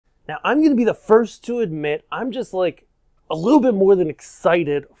Now, I'm going to be the first to admit I'm just like a little bit more than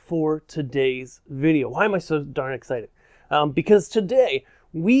excited for today's video. Why am I so darn excited? Because today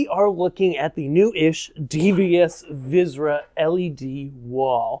we are looking at the new-ish DVS Vizra LED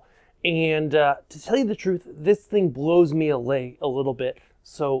Wall. And to tell you the truth, this thing blows me away a little bit.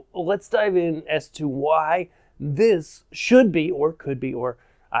 So let's dive in as to why this should be, or could be, or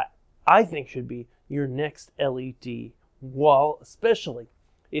I think should be your next LED wall, especially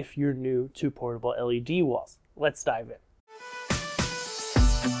if you're new to portable LED walls. Let's dive in.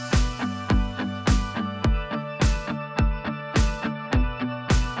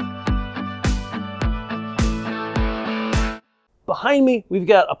 Behind me, we've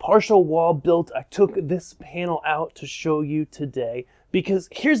got a partial wall built. I took this panel out to show you today because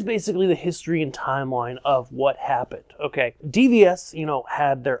here's basically the history and timeline of what happened. Okay, DVS,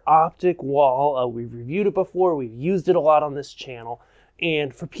 had their optic wall. We've reviewed it before. We've used it a lot on this channel.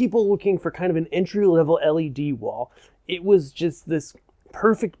 And for people looking for kind of an entry-level LED wall, it was just this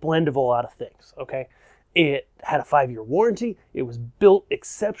perfect blend of a lot of things, okay? It had a 5-year warranty, it was built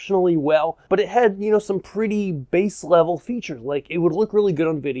exceptionally well, but it had, some pretty base level features. Like, it would look really good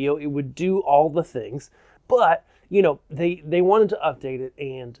on video, it would do all the things, but, they wanted to update it,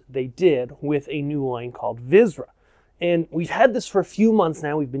 and they did with a new line called Vizra. And we've had this for a few months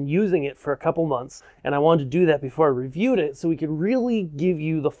now. We've been using it for a couple months, and I wanted to do that before I reviewed it so we could really give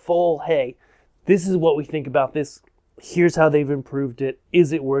you the full, hey, this is what we think about this. Here's how they've improved it.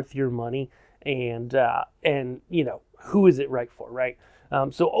 Is it worth your money? And who is it right for, right?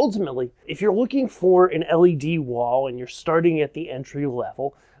 So ultimately, if you're looking for an LED wall and you're starting at the entry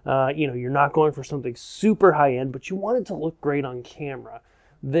level, you're not going for something super high end, but you want it to look great on camera,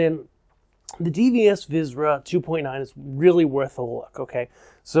 then the DVS Vizra 2.9 is really worth a look, okay?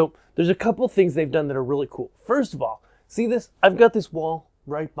 So there's a couple things they've done that are really cool. First of all, see this? I've got this wall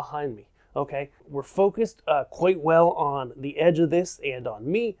right behind me, okay? We're focused quite well on the edge of this and on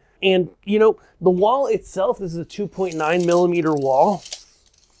me. And, the wall itself, this is a 2.9 millimeter wall,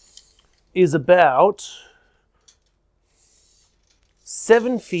 is about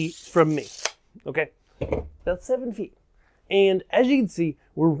 7 feet from me, okay? About 7 feet. And as you can see,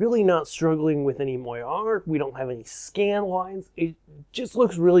 we're really not struggling with any moire. We don't have any scan lines. It just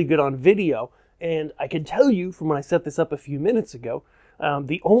looks really good on video. And I can tell you from when I set this up a few minutes ago,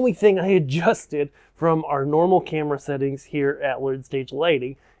 the only thing I adjusted from our normal camera settings here at Third Stage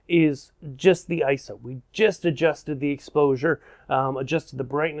Lighting is just the ISO. We just adjusted the exposure, adjusted the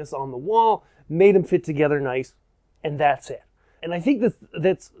brightness on the wall, made them fit together nice, and that's it. And I think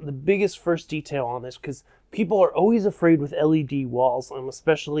that's the biggest first detail on this, because people are always afraid with LED walls,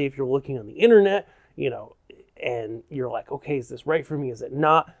 especially if you're looking on the internet, and you're like, okay, is this right for me? Is it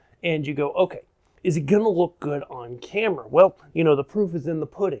not? And you go, okay, is it going to look good on camera? Well, the proof is in the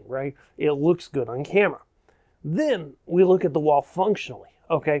pudding, right? It looks good on camera. Then we look at the wall functionally,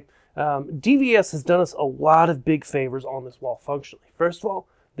 okay? DVS has done us a lot of big favors on this wall functionally. First of all,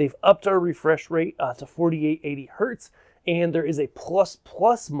 they've upped our refresh rate to 4880 hertz, and there is a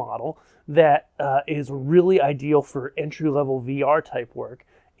plus model that is really ideal for entry-level VR type work,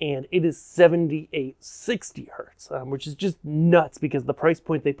 and it is 7860 hertz, which is just nuts because the price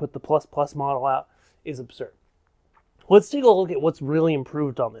point they put the plus model out is absurd. Let's take a look at what's really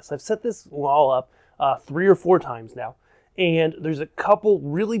improved on this. I've set this wall up 3 or 4 times now, and there's a couple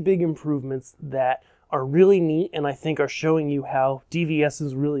really big improvements that are really neat, and I think are showing you how DVS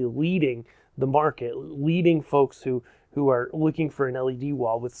is really leading the market, leading folks who are looking for an LED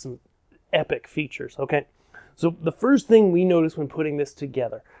wall with some epic features, okay? So the first thing we noticed when putting this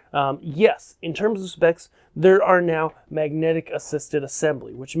together, yes, in terms of specs, there are now magnetic assisted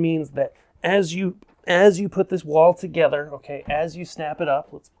assembly, which means that as you put this wall together, okay, as you snap it up,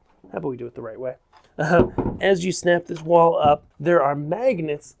 how about we do it the right way? As you snap this wall up, there are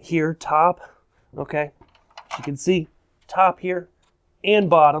magnets here, top, okay? You can see top here and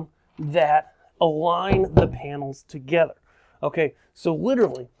bottom that align the panels together. Okay, so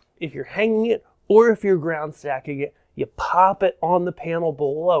literally, if you're hanging it or if you're ground stacking it, you pop it on the panel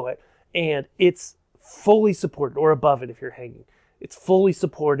below it, and it's fully supported, or above it if you're hanging. It's fully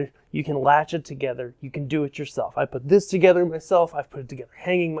supported. You can latch it together. You can do it yourself. I put this together myself. I've put it together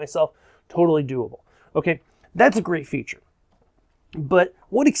hanging myself. Totally doable. Okay, that's a great feature. But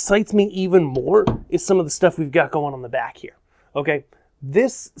what excites me even more is some of the stuff we've got going on the back here. Okay,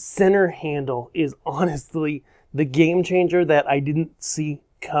 this center handle is honestly the game changer that I didn't see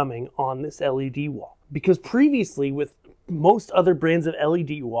coming on this LED wall. Because previously, with most other brands of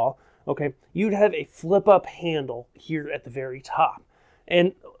LED wall, okay, you'd have a flip-up handle here at the very top.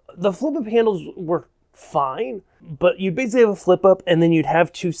 And the flip-up handles were fine, but you'd basically have a flip up and then you'd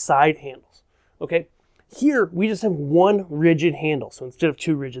have two side handles, okay? Here, we just have one rigid handle. So instead of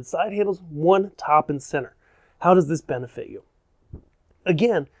two rigid side handles, one top and center. How does this benefit you?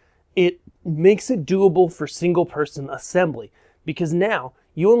 Again, it makes it doable for single person assembly because now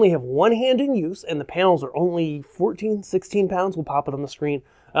you only have one hand in use and the panels are only 14, 16 pounds. We'll pop it on the screen.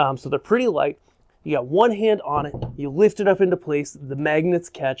 So they're pretty light. You got one hand on it. You lift it up into place. The magnets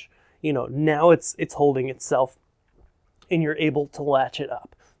catch. You know, now it's holding itself and you're able to latch it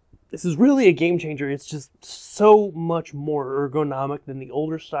up. This is really a game changer. It's just so much more ergonomic than the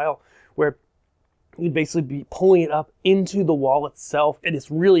older style where you'd basically be pulling it up into the wall itself and it's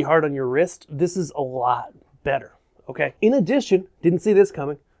really hard on your wrist. This is a lot better, okay? In addition, didn't see this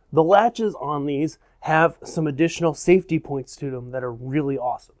coming, the latches on these have some additional safety points to them that are really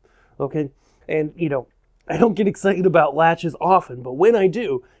awesome, okay? And, you know, I don't get excited about latches often, but when I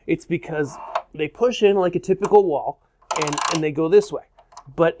do, it's because they push in like a typical wall and they go this way.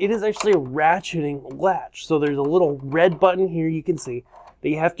 But it is actually a ratcheting latch. So there's a little red button here you can see that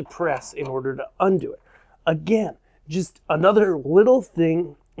you have to press in order to undo it. Again, just another little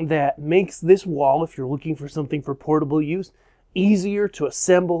thing that makes this wall, if you're looking for something for portable use, easier to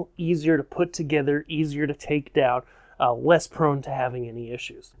assemble, easier to put together, easier to take down, less prone to having any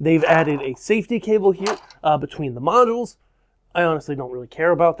issues. They've added a safety cable here between the modules. I honestly don't really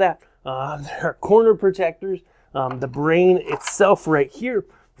care about that. There are corner protectors. The brain itself right here,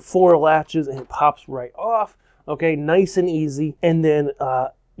 4 latches and it pops right off. Okay, nice and easy. And then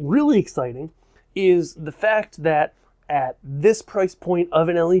really exciting is the fact that at this price point of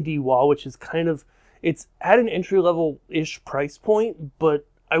an LED wall, which is kind of, it's at an entry-level-ish price point, but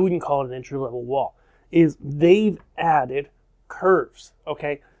I wouldn't call it an entry-level wall, is they've added curves,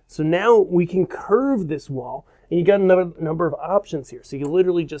 okay? So now we can curve this wall, and you got another number of options here. So you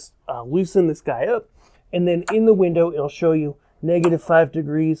literally just loosen this guy up, and then in the window, it'll show you -5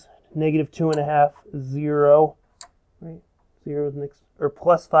 degrees, -2.5, 0, right? 0 is next, or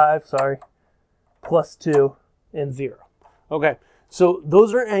 +5, sorry, +2, and 0. Okay, so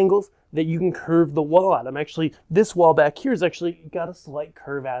those are angles that you can curve the wall at. This wall back here has actually got a slight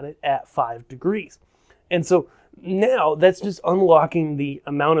curve at it at 5 degrees. And so now that's just unlocking the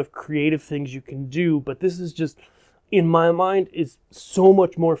amount of creative things you can do, but this is just, in my mind, is so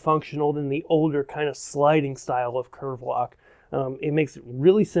much more functional than the older kind of sliding style of curve lock. It makes it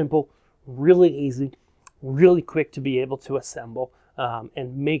really simple, really easy, really quick to be able to assemble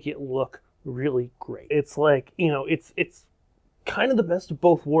and make it look really great. It's like, you know, it's kind of the best of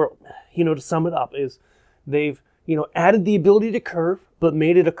both worlds. You know, to sum it up, is they've, you know, added the ability to curve, but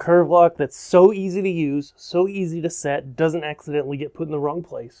made it a curve lock that's so easy to use, so easy to set, doesn't accidentally get put in the wrong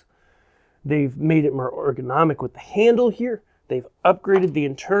place. They've made it more ergonomic with the handle here. They've upgraded the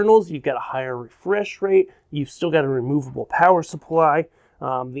internals. You've got a higher refresh rate. You've still got a removable power supply.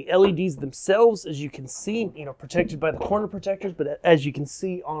 The LEDs themselves, as you can see, you know, protected by the corner protectors, but as you can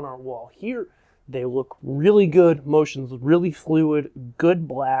see on our wall here, they look really good. Motion's really fluid, good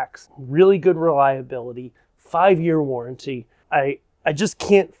blacks, really good reliability, 5-year warranty. I just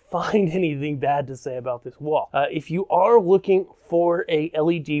can't find anything bad to say about this wall. If you are looking for a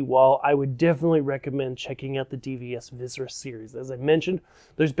LED wall, I would definitely recommend checking out the DVS Vizra series. As I mentioned,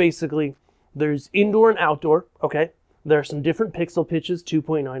 there's indoor and outdoor, okay? There are some different pixel pitches,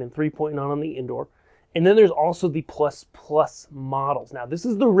 2.9 and 3.9 on the indoor. And then there's also the plus models. Now, this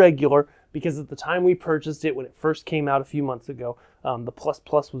is the regular, because at the time we purchased it, when it first came out a few months ago, the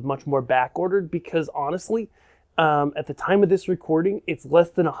plus was much more back ordered because honestly, at the time of this recording, it's less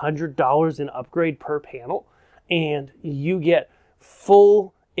than $100 in upgrade per panel, and you get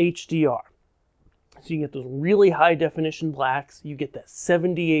full HDR. So you get those really high definition blacks. You get that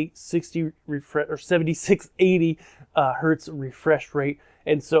 7860 refresh or 7680 hertz refresh rate,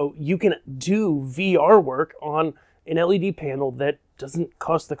 and so you can do VR work on an LED panel that doesn't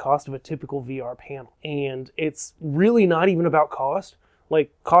cost the cost of a typical VR panel. And it's really not even about cost.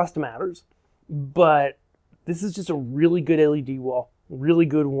 Like, cost matters, but this is just a really good LED wall, really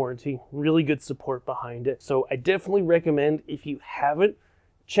good warranty, really good support behind it. So I definitely recommend, if you haven't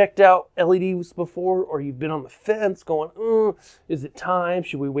checked out LEDs before, or you've been on the fence going, is it time?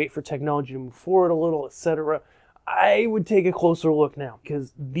 Should we wait for technology to move forward a little, etc.? I would take a closer look now,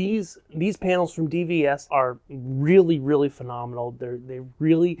 because these panels from DVS are really, really phenomenal. They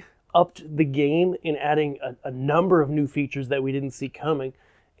really upped the game in adding a number of new features that we didn't see coming,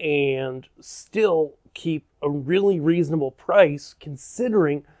 and still keep a really reasonable price,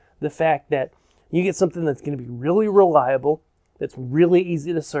 considering the fact that you get something that's going to be really reliable, that's really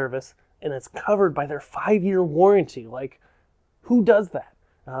easy to service, and that's covered by their 5-year warranty. Like, who does that?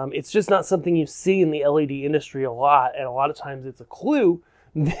 It's just not something you see in the LED industry a lot, and a lot of times it's a clue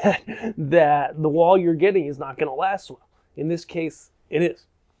that the wall you're getting is not going to last well. In this case, it is.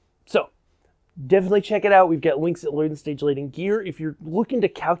 So definitely check it out. We've got links at Learn Stage Lighting Gear. If you're looking to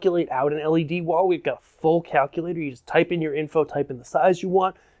calculate out an LED wall, we've got a full calculator. You just type in your info, type in the size you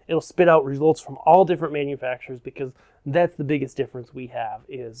want. It'll spit out results from all different manufacturers, because that's the biggest difference we have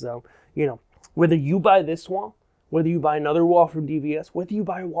is, whether you buy this wall, whether you buy another wall from DVS, whether you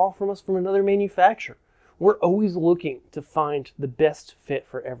buy a wall from us from another manufacturer, we're always looking to find the best fit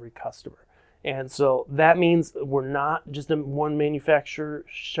for every customer. And so that means we're not just a one manufacturer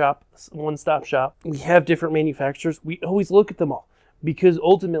shop, one-stop shop. We have different manufacturers. We always look at them all, because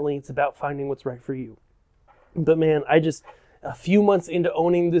ultimately it's about finding what's right for you. But man, a few months into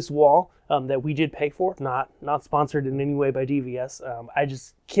owning this wall that we did pay for, not sponsored in any way by DVS, I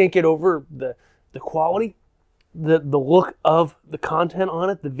just can't get over the quality, the look of the content on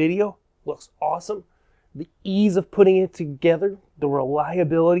it. The video looks awesome. The ease of putting it together, the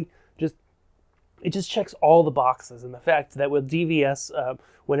reliability, it just checks all the boxes. And the fact that with DVS,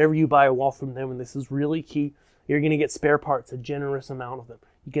 whenever you buy a wall from them, and this is really key, you're going to get spare parts, a generous amount of them.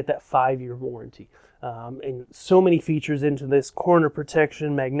 You get that 5-year warranty. And so many features into this: corner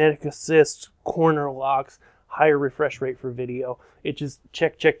protection, magnetic assist, corner locks, higher refresh rate for video. It just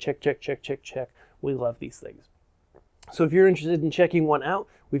check, check, check, check, check, check, check. We love these things. So if you're interested in checking one out,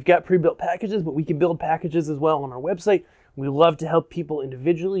 we've got pre-built packages, but we can build packages as well on our website. We love to help people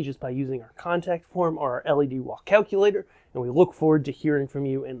individually just by using our contact form or our LED wall calculator, and we look forward to hearing from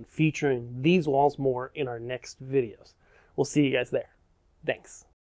you and featuring these walls more in our next videos. We'll see you guys there. Thanks.